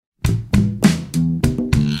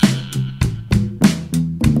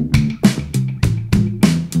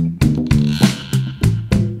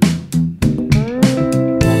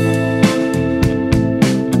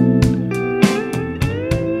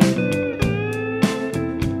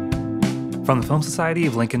From the Film Society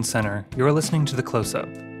of Lincoln Center, you're listening to The Close-Up.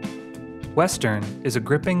 Western is a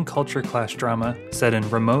gripping culture clash drama set in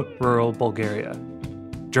remote, rural Bulgaria.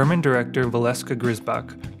 German director Valeska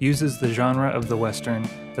Grisbach uses the genre of the Western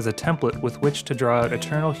as a template with which to draw out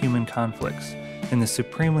eternal human conflicts in the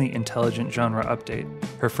supremely intelligent genre update,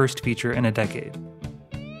 her first feature in a decade.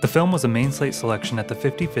 The film was a main slate selection at the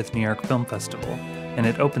 55th New York Film Festival, and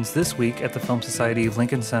it opens this week at the Film Society of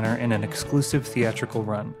Lincoln Center in an exclusive theatrical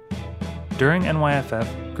run. During NYFF,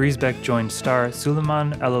 Grisbach joined star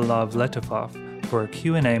Suleiman Alalov-Letofov for a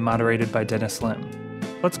Q&A moderated by Dennis Lim.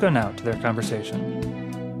 Let's go now to their conversation.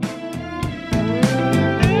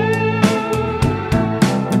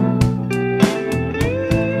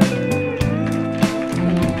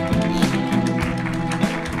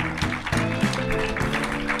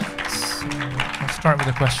 Start with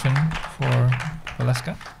a question for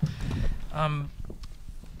Valeska.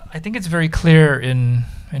 I think it's very clear in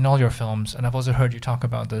all your films, and I've also heard you talk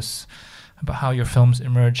about this, about how your films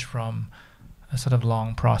emerge from a sort of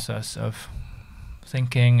long process of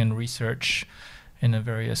thinking and research in a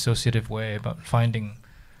very associative way about finding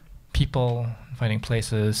people, finding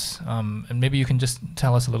places, and maybe you can just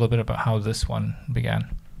tell us a little bit about how this one began.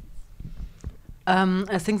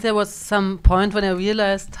 I think there was some point when I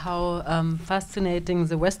realized how fascinating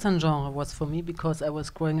the Western genre was for me, because I was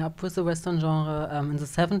growing up with the Western genre in the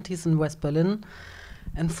 70s in West Berlin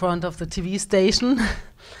in front of the TV station.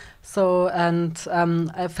 So, and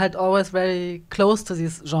I felt always very close to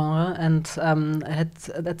this genre, and I had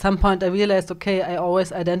at some point I realized, okay, I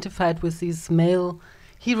always identified with these male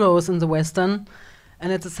heroes in the Western.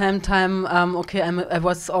 And at the same time, I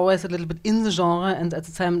was always a little bit in the genre, and at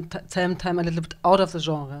the same time a little bit out of the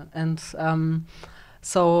genre. And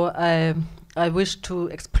so I wish to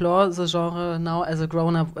explore the genre now as a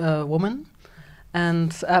grown-up woman,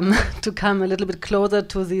 and to come a little bit closer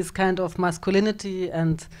to this kind of masculinity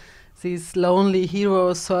and these lonely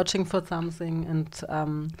heroes searching for something. And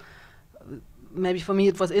maybe for me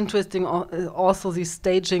it was interesting also the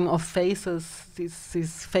staging of faces,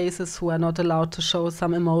 these faces who are not allowed to show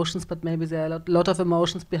some emotions, but maybe there are a lot of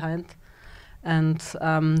emotions behind. And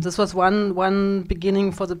this was one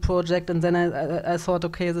beginning for the project, and then I thought,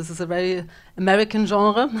 okay, this is a very American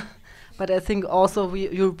genre, but I think also we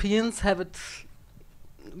Europeans have it,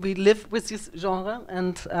 we live with this genre,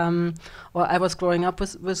 and or I was growing up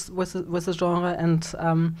with the genre, and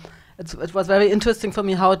it was very interesting for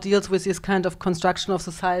me how it deals with this kind of construction of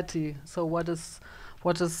society. So what is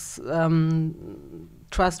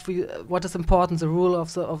trust? What is important? The rule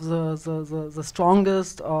of the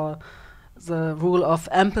strongest, or the rule of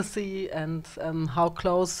empathy, and how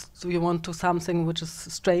close do you want to something which is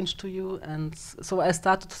strange to you? And so I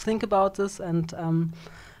started to think about this, and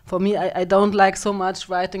for me, I don't like so much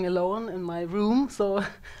writing alone in my room. So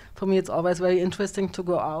for me, it's always very interesting to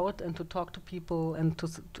go out and to talk to people, and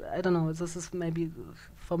I don't know, this is maybe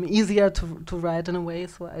for me easier to write in a way.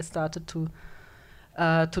 So I started to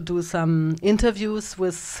do some interviews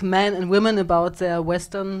with men and women about their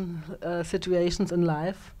Western situations in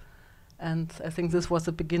life, and I think this was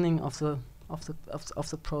the beginning of the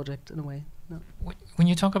project in a way. No. When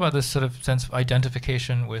you talk about this sort of sense of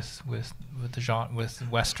identification with the genre, with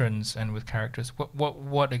Westerns and with characters,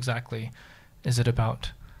 what exactly is it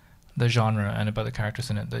about the genre and about the characters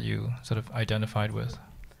in it that you sort of identified with?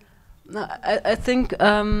 No, I think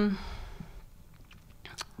for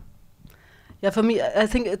me, I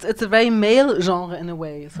think it's a very male genre in a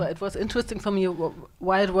way. So it was interesting for me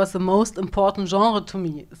why it was the most important genre to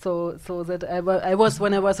me. So that I was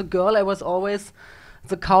when I was a girl, I was always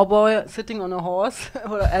the cowboy sitting on a horse.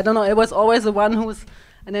 Or I don't know, I was always the one who's,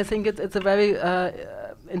 and I think it's a very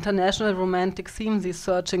international romantic theme, this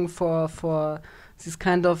searching for this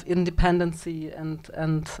kind of independency and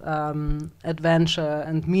adventure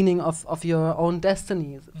and meaning of your own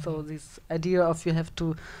destiny. Mm-hmm. So this idea of you have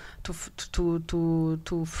to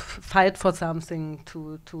fight for something,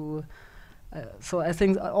 so I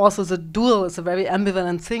think also the duel is a very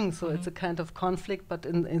ambivalent thing. So it's a kind of conflict, but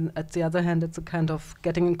in at the other hand, it's a kind of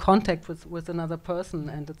getting in contact with another person,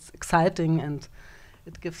 and it's exciting, and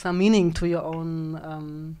it gives some meaning to your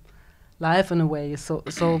own life in a way. So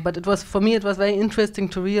but it was, for me, it was very interesting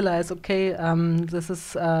to realize, okay, this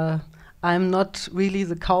is I'm not really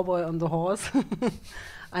the cowboy on the horse.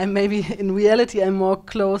 I'm maybe in reality I'm more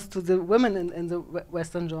close to the women in the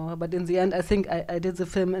Western genre. But in the end, I think I did the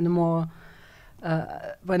film in a more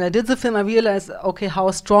when I did the film, I realized, okay, how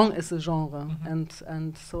strong is the genre, and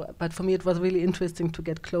so. But for me, it was really interesting to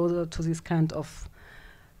get closer to these kind of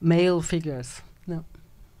male figures.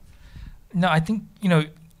 No, I think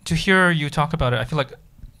to hear you talk about it, I feel like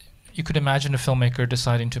you could imagine a filmmaker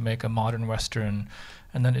deciding to make a modern Western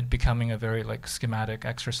and then it becoming a very like schematic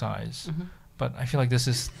exercise. But I feel like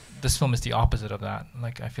this film is the opposite of that.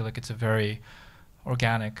 Like I feel like it's a very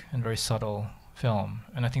organic and very subtle film,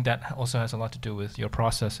 and I think that also has a lot to do with your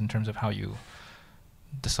process in terms of how you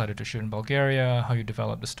decided to shoot in Bulgaria, how you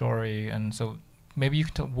developed the story, and so maybe you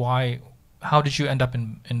can tell how did you end up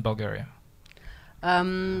in Bulgaria?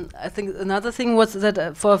 I think another thing was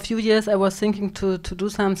that for a few years I was thinking to do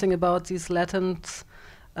something about these latent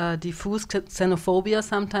diffuse xenophobia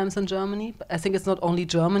sometimes in Germany. I think it's not only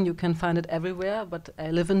German, you can find it everywhere, but I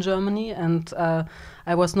live in Germany, and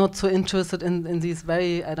I was not so interested in these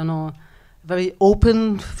very, I don't know, very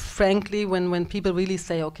open, frankly, when people really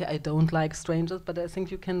say, okay, I don't like strangers, but I think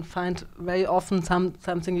you can find very often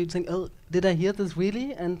something you think, oh, did I hear this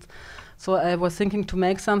really? And so I was thinking to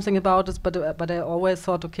make something about this, but I always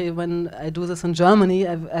thought, okay, when I do this in Germany,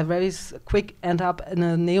 I very quick end up in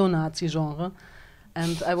a neo-Nazi genre.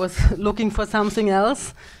 And I was looking for something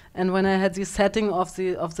else. And when I had the setting of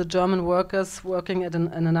the German workers working in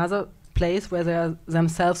another place where they are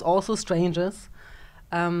themselves also strangers,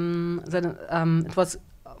 then it was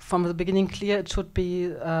from the beginning clear it should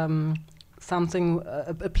be something,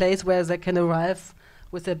 a place where they can arrive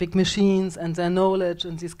with their big machines and their knowledge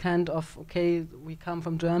and this kind of, okay, we come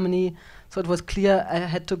from Germany. So it was clear I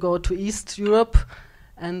had to go to East Europe.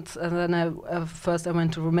 And then first I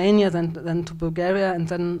went to Romania, then to Bulgaria, and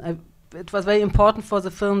then it was very important for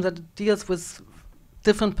the film that it deals with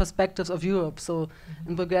different perspectives of Europe. So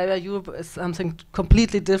in Bulgaria, Europe is something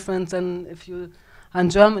completely different than if you are in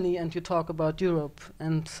Germany and you talk about Europe.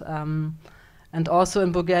 And also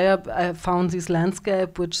in Bulgaria, I found this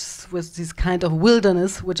landscape which was this kind of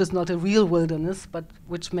wilderness, which is not a real wilderness, but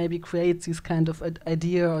which maybe creates this kind of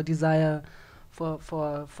idea or desire for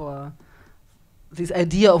this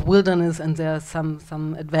idea of wilderness, and there's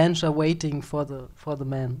some adventure waiting for the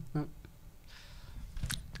man.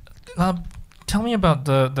 Tell me about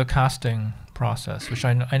the casting process, which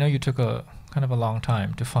I know you took a kind of a long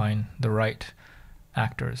time to find the right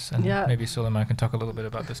actors, and maybe Suleiman can talk a little bit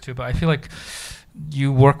about this too. But I feel like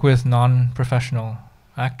you work with non-professional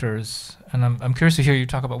actors, and I'm curious to hear you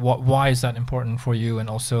talk about why is that important for you, and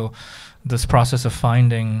also this process of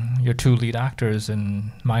finding your two lead actors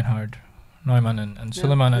in Meinhard Neumann and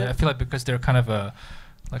Suleiman. I feel like because they're kind of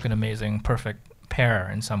like an amazing, perfect pair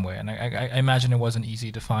in some way, and I imagine it wasn't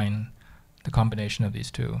easy to find the combination of these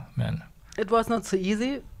two men. It was not so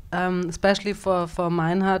easy, especially for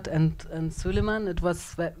Meinhard and Suleiman. It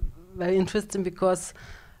was very interesting because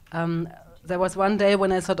there was one day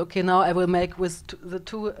when I thought, okay, now I will make with the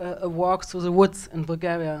two a walk through the woods in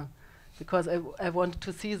Bulgaria, because I wanted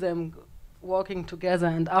to see them walking together,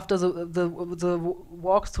 and after the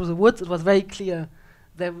walk through the woods, it was very clear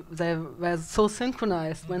they were so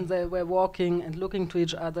synchronized when they were walking and looking to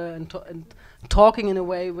each other and talking in a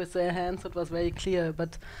way with their hands. It was very clear.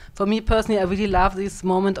 But for me personally, I really love this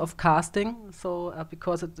moment of casting, so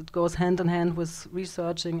because it goes hand in hand with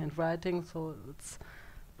researching and writing, so it's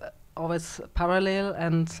always parallel.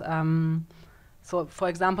 And so, for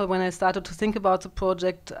example, when I started to think about the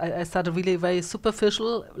project, I started really very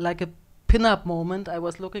superficial, like a pin-up moment. I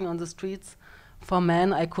was looking on the streets for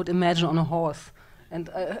men I could imagine on a horse, and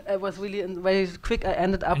I was really very quick. I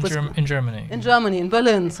ended up in Germany. In Germany, in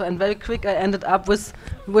Berlin. So, and very quick, I ended up with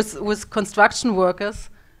construction workers,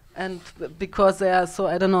 and because they are so,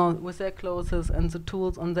 I don't know, with their clothes and the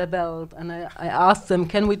tools on their belt, and I asked them,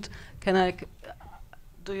 would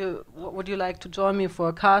you like to join me for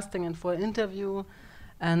a casting and for an interview?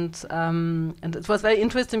 And it was very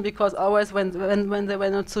interesting because always when they were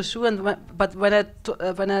not so sure, but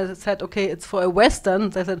when I said, okay, it's for a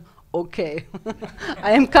Western, they said, okay,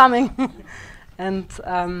 I am coming. And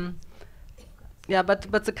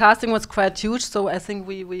but the casting was quite huge. So I think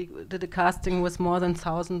we did a casting with more than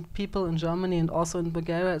 1,000 people in Germany and also in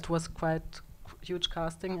Bulgaria. It was quite huge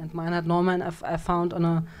casting. And Meinhard Neumann I found on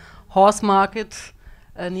a horse market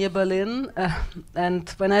near Berlin, and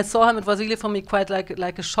when I saw him, it was really for me quite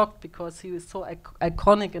like a shock, because he was so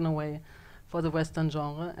iconic in a way for the Western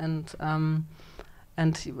genre,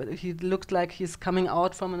 and he looked like he's coming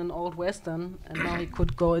out from an old Western, and now he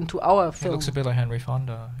could go into our film. He looks a bit like Henry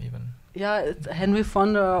Fonda, even. Yeah, it's Henry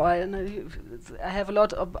Fonda. I had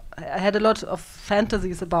a lot of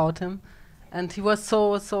fantasies about him, and he was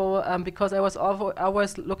so because I was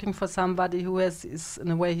always looking for somebody who is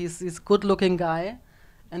in a way he's this good-looking guy.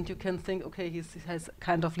 And you can think, okay, he has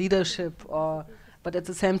kind of leadership, but at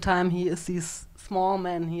the same time, he is this small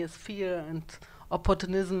man. He has fear and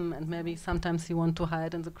opportunism, and maybe sometimes he wants to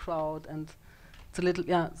hide in the crowd. And it's a little,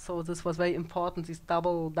 so this was very important, this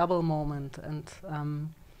double moment. And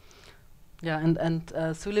Yeah, and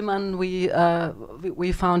Suleiman,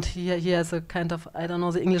 we found he has a kind of, I don't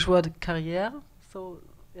know the English word, carrière. So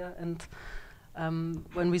yeah, and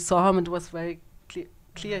when we saw him, it was very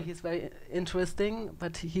clear he's very interesting,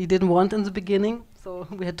 but he didn't want in the beginning, so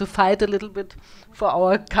we had to fight a little bit for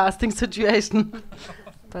our casting situation.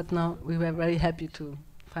 But now we were very happy to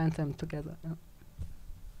find them together. Yeah.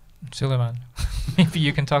 Suleiman, maybe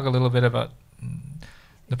you can talk a little bit about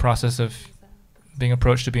the process of being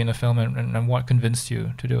approached to be in a film and what convinced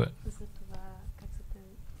you to do it.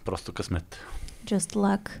 Просто късмет. Just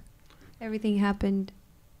luck. Everything happened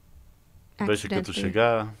Беше като accidentally,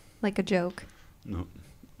 шега, like a joke. но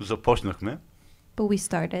започнахме But we и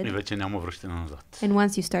started. вече няма връщане назад. And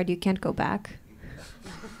once you start, you can't go back.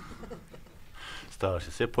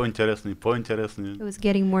 Ставаше все по-интересно и по-интересно. It was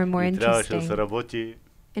getting more and more И трябваше да interesting. се работи.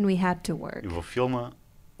 And we had to work. И във филма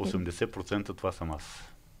 80% това съм аз.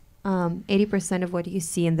 80% of what you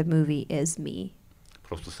see in the movie is me.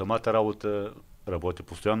 Просто самата работа, работя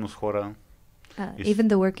постоянно с хора. Even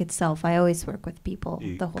the work itself, I always work with people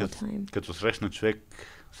И the whole time. като срещна човек,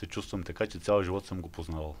 се чувствам така, че цял живот съм го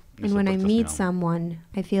познавал. Не And се when I meet притеснявам. someone,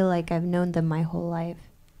 I feel like I've known them my whole life.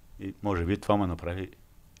 И може би това ме направи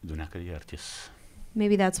до някъде и артист.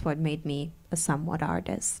 Maybe that's what made me a somewhat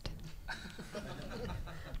artist.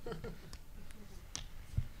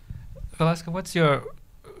 Valeska,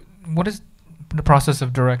 what is the process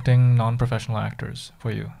of directing non-professional actors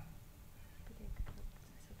for you?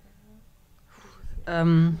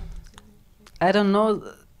 I don't know.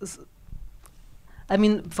 I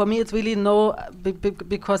mean, for me, it's really no,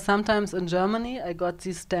 because sometimes in Germany, I got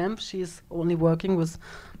this stamp. She's only working with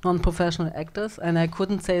non-professional actors, and I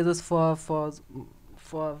couldn't say this for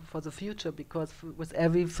the future, because with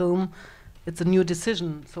every film, it's a new decision.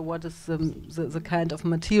 So, what is the kind of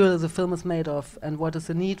material the film is made of, and what is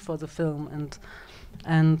the need for the film,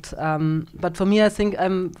 but for me, I think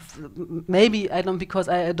maybe I don't, because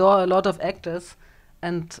I adore a lot of actors,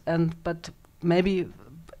 but maybe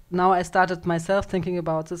now I started myself thinking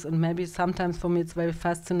about this, and maybe sometimes for me it's very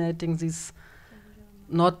fascinating, this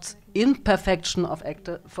not imperfection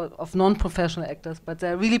of non-professional actors, but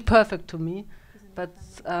they're really perfect to me. But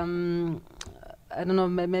I don't know,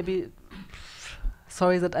 maybe.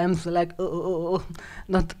 Sorry that I'm like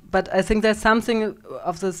not, but I think there's something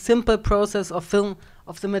of the simple process of film,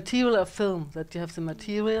 of the material of film, that you have the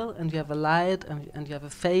material and you have a light and you have a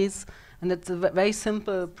face, and it's a very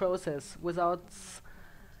simple process without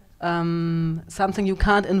something you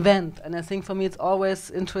can't invent. And I think for me it's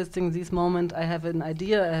always interesting, this moment I have an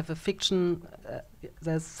idea, I have a fiction,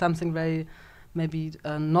 there's something very maybe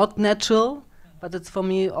not natural, but it's for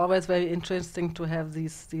me always very interesting to have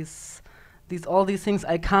all these things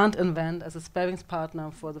I can't invent as a sparring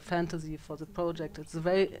partner for the fantasy, for the project. It's a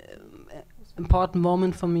very important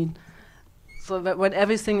moment for me. So when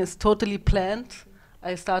everything is totally planned,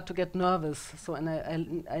 I start to get nervous. So and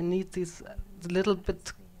I need this little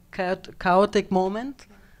bit chaotic moment.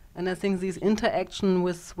 And I think this interaction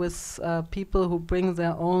with people who bring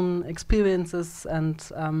their own experiences and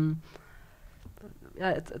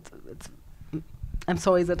it's I'm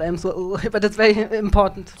sorry that I'm so, but it's very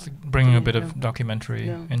important. It's like bringing a bit of documentary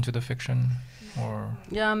into the fiction, or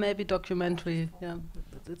maybe documentary. Yeah,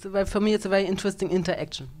 for me, it's a very interesting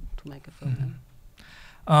interaction to make a film.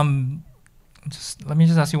 Mm-hmm. Let me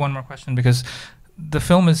just ask you one more question, because the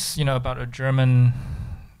film is, about a German,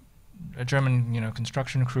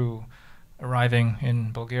 construction crew arriving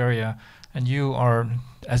in Bulgaria, and you are,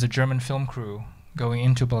 as a German film crew, going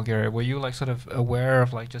into Bulgaria. Were you like sort of aware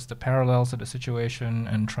of like just the parallels of the situation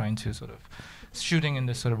and trying to sort of shooting in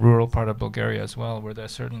this sort of rural part of Bulgaria as well? Were there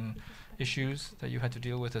certain issues that you had to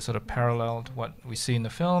deal with that sort of paralleled what we see in the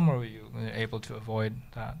film, or were you able to avoid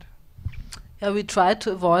that? Yeah, we tried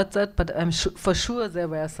to avoid that, but I'm for sure there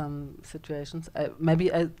were some situations.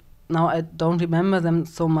 Now I don't remember them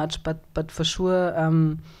so much, but for sure.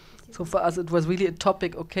 So for us, it was really a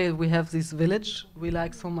topic. Okay, we have this village we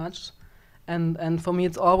like so much. And for me,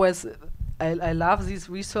 it's always, I love this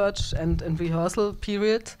research and rehearsal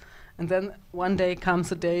period. And then one day comes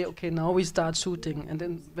the day, okay, now we start shooting. And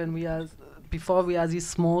then before we are this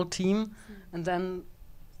small team, and then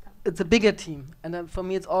it's a bigger team. And then for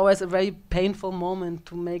me, it's always a very painful moment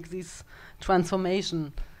to make this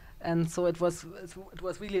transformation. And so it was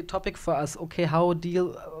really a topic for us. Okay, how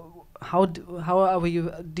are we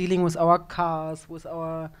dealing with our cars, with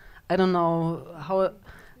our, I don't know,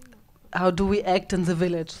 how do we act in the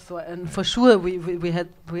village? So, and for sure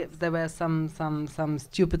there were some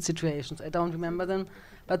stupid situations. I don't remember them,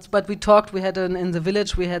 but we talked. We had in the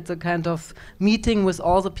village. We had the kind of meeting with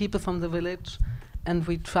all the people from the village, and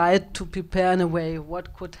we tried to prepare in a way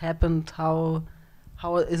what could happen, how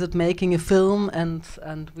is it making a film, and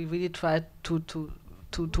we really tried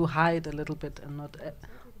to hide a little bit and not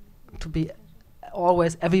to be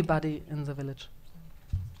always everybody in the village.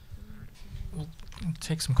 We'll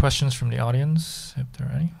take some questions from the audience, if there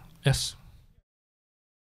are any. Yes.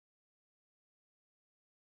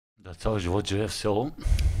 Да, цял живот живее в село.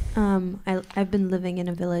 I've been living in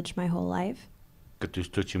a village my whole life. Като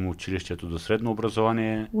изключим училището до средно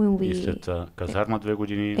образование и след казарма 2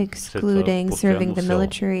 години, excluding след serving the село.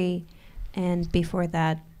 military, and before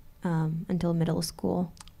that, until middle school.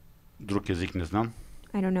 Друг език не знам.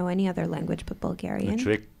 I don't know any other language but Но Bulgarian.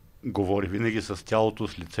 човек говори винаги с тялото,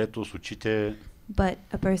 с лицето, с очите. But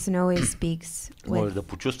a person always speaks Можеш with да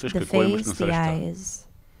почувстваш the какво имаш face, the насреща. eyes,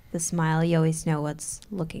 the smile. You always know what's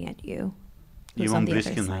looking at you. Who's Имам on the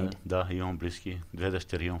близки, other side. да, имам близки. 2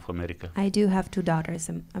 дъщери имам в Америка. I do have 2 daughters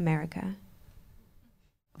in America.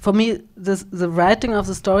 For me, the writing of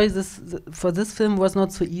the story for this film was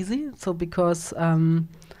not so easy. So because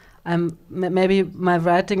maybe my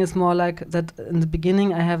writing is more like that. In the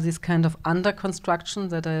beginning, I have this kind of under construction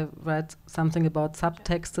that I write something about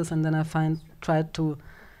subtexts, and then I try to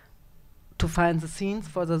find the scenes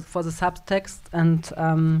for the subtext, and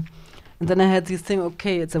then I had this thing.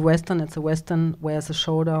 Okay, it's a western. Where's the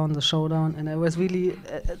showdown? And I was really,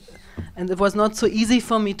 and it was not so easy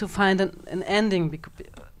for me to find an ending.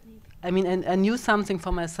 I mean, I knew something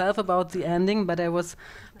for myself about the ending, but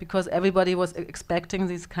because everybody was expecting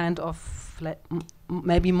this kind of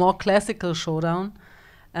maybe more classical showdown,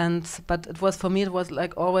 but it was for me. It was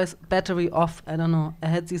like always battery off. I don't know. I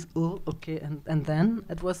had this okay, and then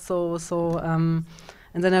it was so.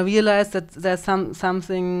 And then I realized that there's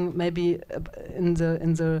something maybe in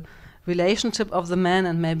the relationship of the man,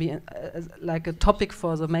 and maybe like a topic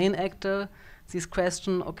for the main actor. This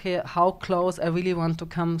question, okay, how close I really want to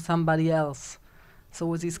come somebody else. So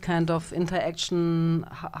with this kind of interaction,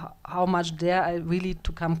 how much dare I really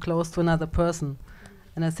to come close to another person?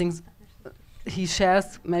 And I think he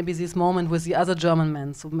shares maybe this moment with the other German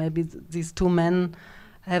men. So maybe these 2 men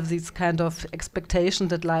have this kind of expectation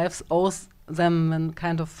that life owes them a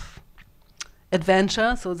kind of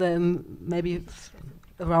adventure. So they're maybe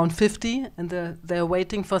around 50, and they're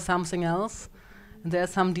waiting for something else. And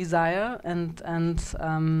there's some desire, and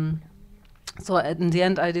so in the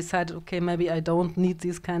end I decided, okay, maybe I don't need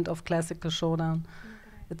this kind of classical showdown.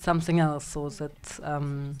 It's something else. So that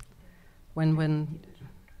when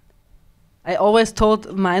I always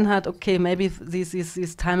told Meinhard, okay, maybe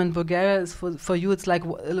this time in Bulgaria is for you. It's like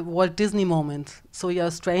a Walt Disney moment. So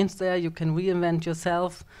you're strange there. You can reinvent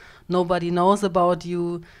yourself. Nobody knows about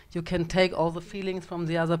you. You can take all the feelings from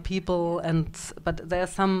the other people, but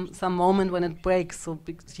there's some moment when it breaks. So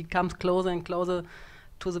he comes closer and closer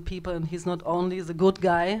to the people, and he's not only the good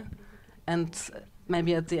guy, and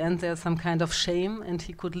maybe at the end there's some kind of shame, and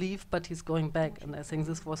he could leave, but he's going back. And I think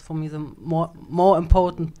this was for me the more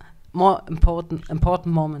important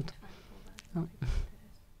moment.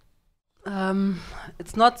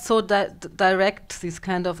 It's not so direct. This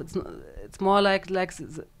kind of it's more like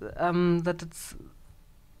that it's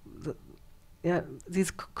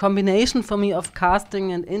this combination for me of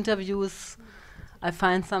casting and interviews. I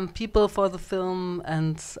find some people for the film,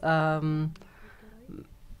 and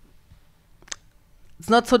it's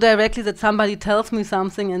not so directly that somebody tells me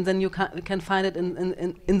something and then you can find it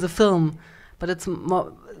in the film, but it's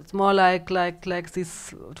more like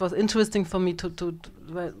this. It was interesting for me to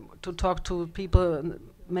talk to people.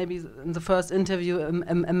 Maybe in the first interview,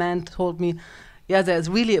 a man told me, "Yeah, there is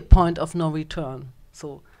really a point of no return."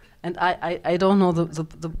 So, and I don't know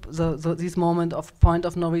this moment of point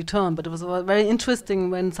of no return, but it was very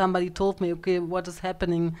interesting when somebody told me, "Okay, what is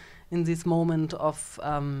happening in this moment of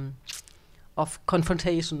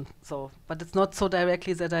confrontation?" So, but it's not so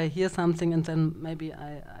directly that I hear something and then maybe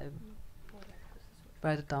I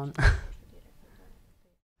write it down.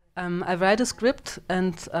 I write a script,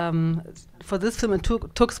 and for this film it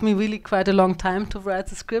took me really quite a long time to write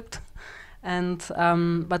the script, and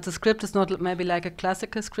but the script is not maybe like a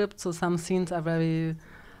classical script, so some scenes are very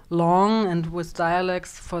long, and with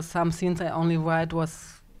dialects for some scenes I only write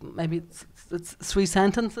was maybe it's 3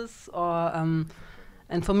 sentences, or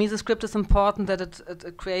and for me the script is important that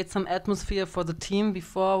it creates some atmosphere for the team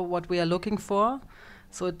before what we are looking for.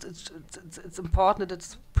 So it's important that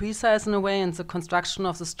it's precise in a way, and the construction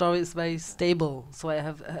of the story is very stable. So I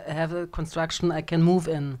have a construction I can move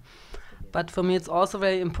in. But for me, it's also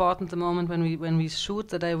very important the moment when we shoot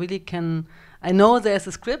that I really can. I know there's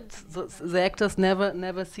a script. So the actors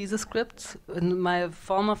never see the script. In my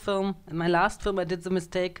former film, in my last film, I did the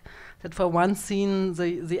mistake that for one scene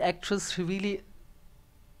the actress, she really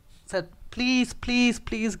said, please, please,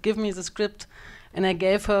 please give me the script. And I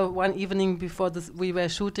gave her one evening before we were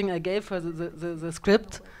shooting, I gave her the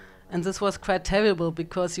script. And this was quite terrible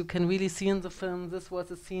because you can really see in the film, this was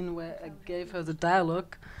a scene where I gave her the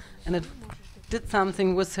dialogue and it did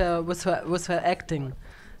something with her acting.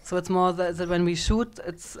 So it's more that when we shoot,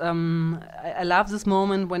 it's I love this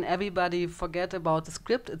moment when everybody forget about the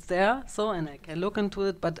script. It's there, and I can look into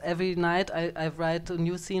it. But every night I write a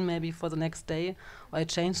new scene, maybe for the next day, or I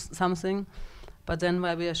change something. But then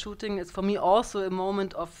while we are shooting, it's for me also a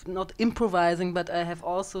moment of not improvising, but I have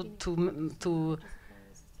also to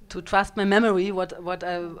trust my memory. What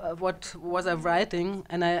was I writing,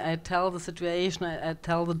 and I tell the situation, I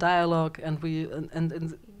tell the dialogue, and we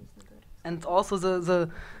and also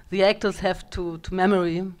the actors have to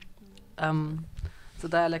memory the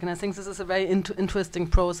dialogue, and I think this is a very interesting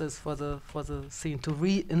process for the scene to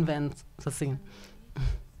reinvent the scene.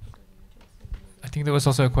 I think there was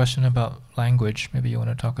also a question about language. Maybe you want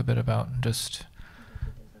to talk a bit about just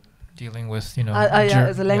dealing with,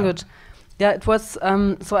 the language. Yeah, it was.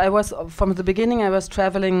 So I was from the beginning. I was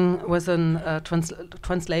traveling with a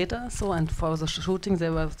translator. So, and for the shooting,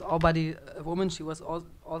 there was already a woman. She was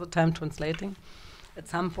all the time translating. At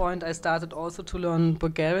some point, I started also to learn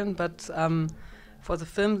Bulgarian. But for the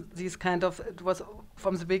film, it was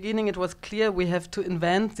from the beginning. It was clear we have to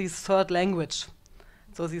invent this third language.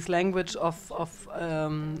 So this language of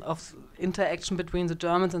interaction between the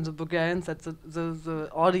Germans and the Bulgarians, that the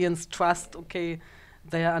audience trust. Okay.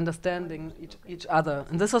 They are understanding each other.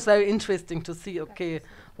 And this was very interesting to see,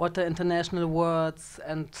 what are international words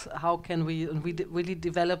and how can we really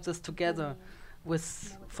develop this together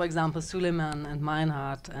with, for example, Suleiman and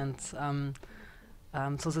Meinhard. And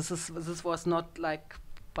so this was not like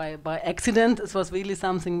by accident. It was really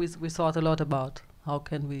something we thought a lot about. How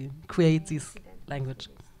can we create this language?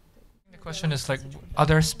 The question is are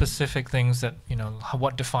there specific things that,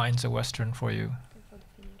 what defines a Western for you?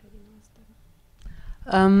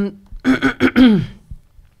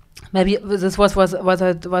 Maybe this was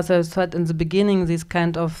I said in the beginning, this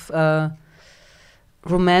kind of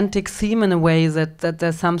romantic theme in a way that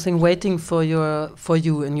there's something waiting for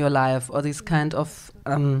you in your life, or this kind of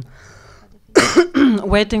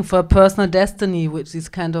waiting for a personal destiny, which is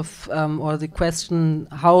kind of or the question,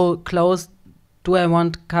 how close do I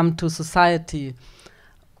want to come to society?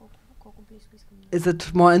 Is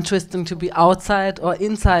it more interesting to be outside or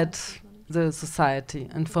inside the society?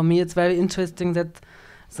 And for me, it's very interesting that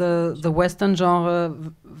the Western genre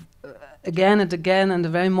again and again in a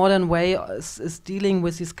very modern way is dealing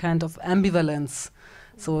with this kind of ambivalence.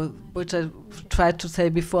 So, which I tried to say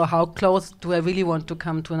before, how close do I really want to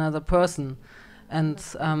come to another person? And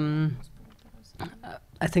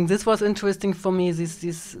I think this was interesting for me,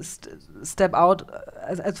 this step out.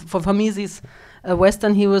 For me, these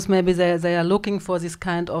Western heroes, maybe they are looking for this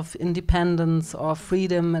kind of independence or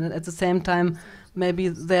freedom, and at the same time, maybe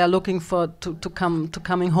they are looking for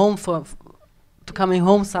coming home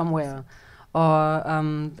somewhere, or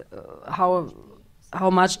how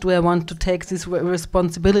much do I want to take this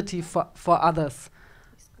responsibility for others?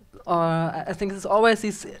 Or I think it's always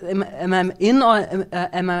this: am I in or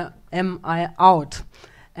am I out?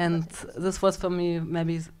 And this was for me,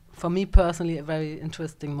 maybe for me personally, a very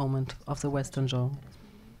interesting moment of the Western genre.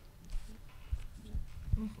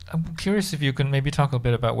 I'm curious if you can maybe talk a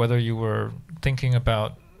bit about whether you were thinking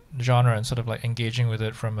about genre and sort of engaging with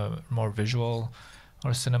it from a more visual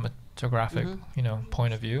or cinematographic,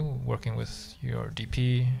 point of view, working with your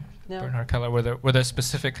DP, Bernhard Keller. Were there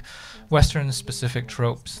specific Western-specific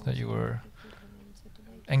tropes that you were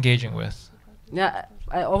engaging with? Yeah,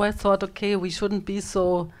 I always thought, we shouldn't be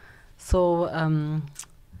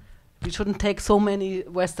we shouldn't take so many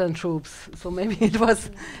Western tropes. So maybe it was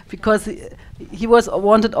because he was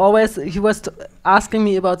asking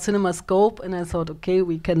me about CinemaScope, and I thought,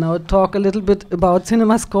 we can now talk a little bit about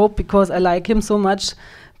CinemaScope because I like him so much.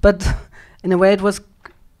 But in a way, it was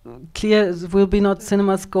clear it will be not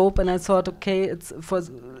CinemaScope, and I thought,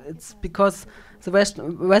 it's because the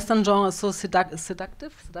Western genre is so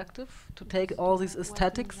seductive to take all these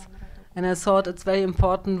aesthetics. And I thought it's very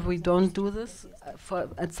important we don't do this.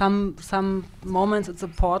 At some moments, it's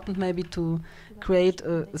important maybe to create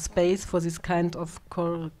a space for this kind of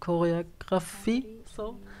choreography.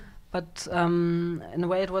 But in a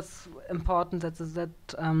way, it was important that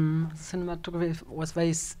cinematography was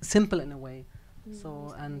very simple in a way.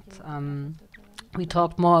 We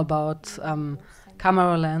talked more about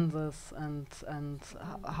camera lenses and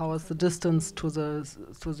how is the distance to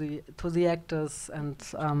the actors and.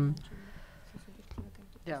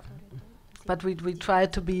 But we try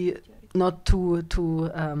to be not too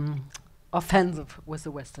offensive with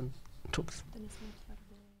the Western troops.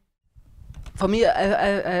 For me,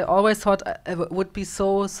 I always thought would be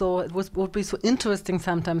would be so interesting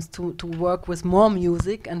sometimes to work with more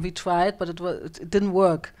music, and we tried, but it didn't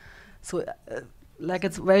work. So, like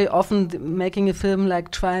it's very often making a film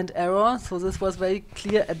like try and error. So this was very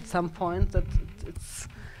clear at some point that it's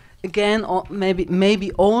again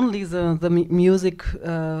maybe only the music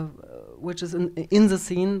which is in the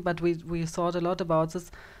scene, but we thought a lot about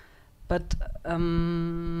this. But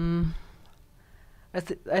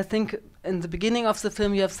I think in the beginning of the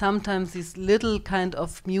film you have sometimes this little kind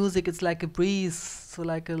of music. It's like a breeze, so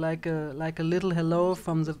like a little hello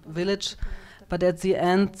from the village. But at the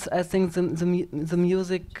end, I think the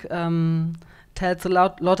music tells a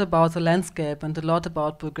lot about the landscape and a lot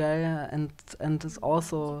about Bulgaria, and is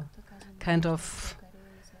also kind of.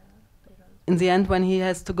 In the end, when he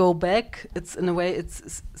has to go back, it's in a way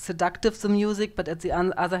it's seductive, the music, but at the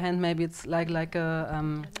other hand, maybe it's like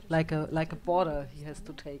a border he has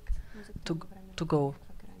to take to go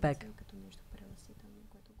back.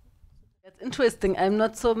 It's interesting. I'm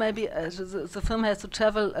not so maybe the film has to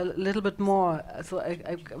travel a little bit more. So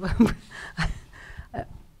I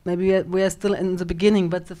maybe we are still in the beginning,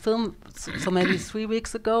 but the film. So maybe 3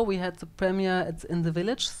 weeks ago we had the premiere. It's in the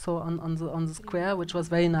village, so on the square, which was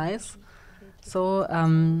very nice. So I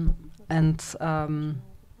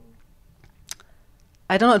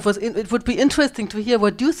don't know. It would be interesting to hear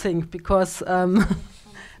what you think, because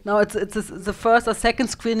now it's the first or second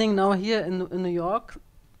screening now here in New York.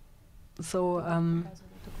 So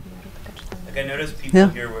like I noticed people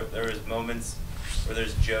here where there was moments where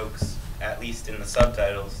there's jokes, at least in the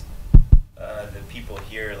subtitles. The people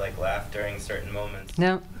here like laugh during certain moments.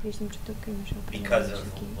 Yeah. Because of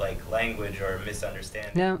like language or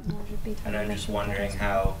misunderstanding. Yeah. And I'm just wondering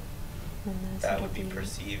how that would be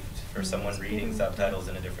perceived for someone reading subtitles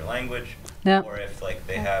in a different language, or if like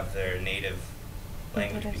they have their native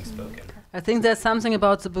language being spoken. I think there's something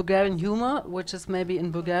about the Bulgarian humor, which is maybe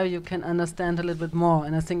in Bulgaria you can understand a little bit more,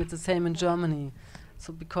 and I think it's the same in Germany.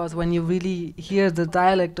 So because when you really hear the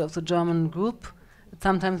dialect of the German group, it's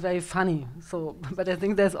sometimes very funny. So, but I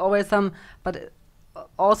think there's always some. But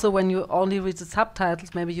also when you only read the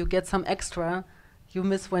subtitles, maybe you get some extra. You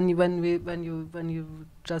miss when you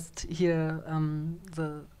just hear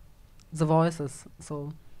the voices.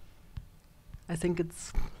 So I think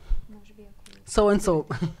it's so and so.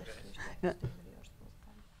 Yeah.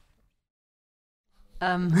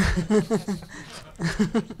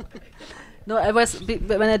 No, I was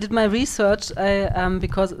when I did my research.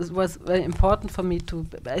 Because it was very important for me to.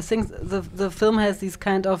 I think the film has this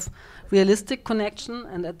kind of realistic connection,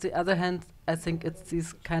 and at the other hand, I think it's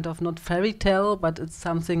this kind of not fairy tale, but it's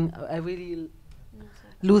something I really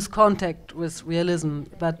lose contact with realism.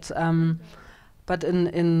 But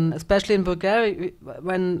in especially in Bulgaria,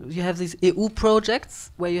 when you have these EU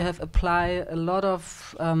projects where you have apply a lot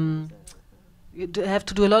of. You have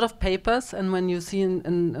to do a lot of papers, and when you see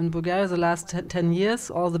in Bulgaria the last 10 years,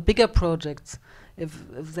 all the bigger projects, if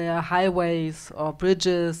they are highways or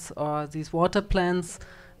bridges or these water plants,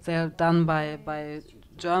 they are done by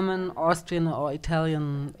German, Austrian or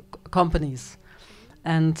Italian companies.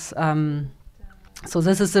 And so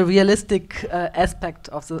this is a realistic aspect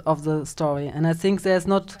of the story. And I think there's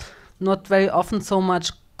not very often so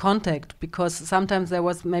much contact, because sometimes there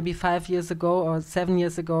was maybe 5 years ago or 7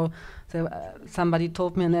 years ago, somebody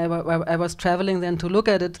told me, and I was traveling then to look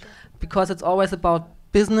at it, because it's always about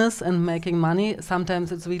business and making money.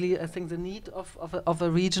 Sometimes it's really, I think, the need of a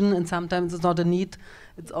region, and sometimes it's not a need.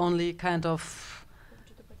 It's only kind of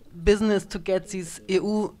business to get these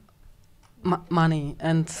EU money.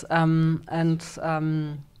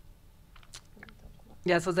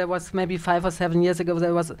 Yeah, so there was maybe 5 or 7 years ago,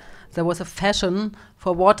 there was a fashion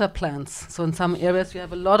for water plants. So in some areas you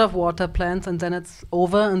have a lot of water plants, and then it's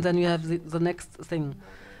over, and then you have the next thing.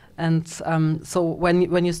 And so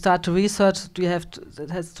when you start to research, it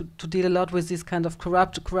has to deal a lot with this kind of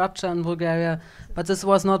corruption in Bulgaria. But this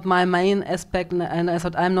was not my main aspect, and I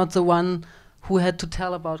thought I'm not the one who had to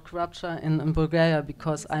tell about corruption in Bulgaria,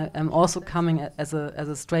 because I am also coming as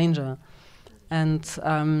a stranger. And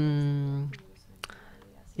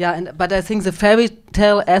but I think the fairy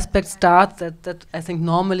tale aspect starts that I think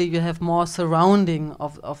normally you have more surrounding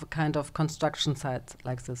of a kind of construction site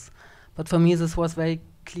like this. But for me, this was very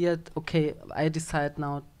clear. Okay, I decide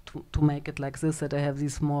now to make it like this, that I have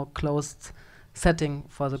this more closed setting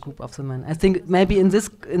for the group of the men. I think maybe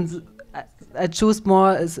I choose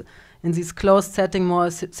more as in this closed setting, more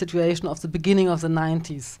a situation of the beginning of the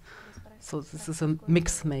 90s. So this is a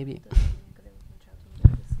mix, maybe.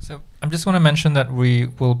 So I just want to mention that we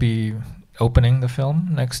will be opening the film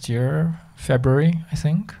next year, February, I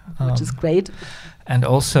think. Which is great. And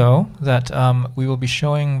also that we will be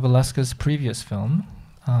showing Valeska's previous film,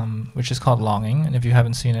 which is called Longing. And if you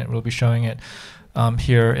haven't seen it, we'll be showing it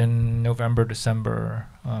here in November, December.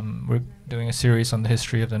 We're doing a series on the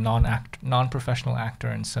history of the non-professional actor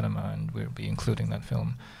in cinema, and we'll be including that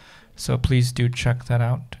film. So please do check that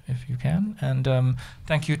out if you can. And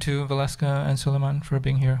thank you to Valeska and Suleiman for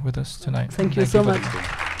being here with us tonight. Thank you so much.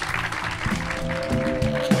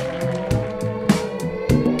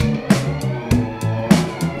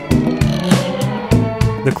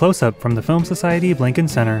 The Close-Up from the Film Society of Lincoln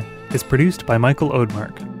Center is produced by Michael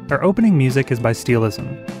Odemark. Our opening music is by Steelism.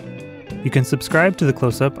 You can subscribe to The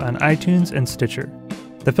Close-Up on iTunes and Stitcher.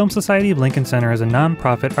 The Film Society of Lincoln Center is a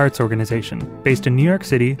non-profit arts organization based in New York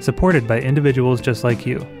City, supported by individuals just like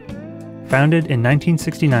you. Founded in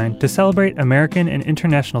 1969 to celebrate American and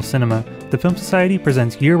international cinema, the Film Society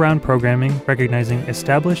presents year-round programming recognizing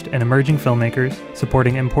established and emerging filmmakers,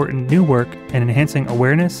 supporting important new work, and enhancing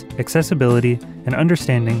awareness, accessibility, and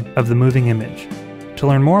understanding of the moving image. To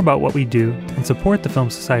learn more about what we do and support the Film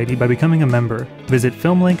Society by becoming a member, visit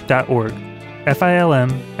filmlinc.org,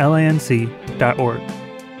 filmlanc.org.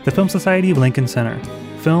 The Film Society of Lincoln Center.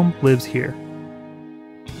 Film lives here.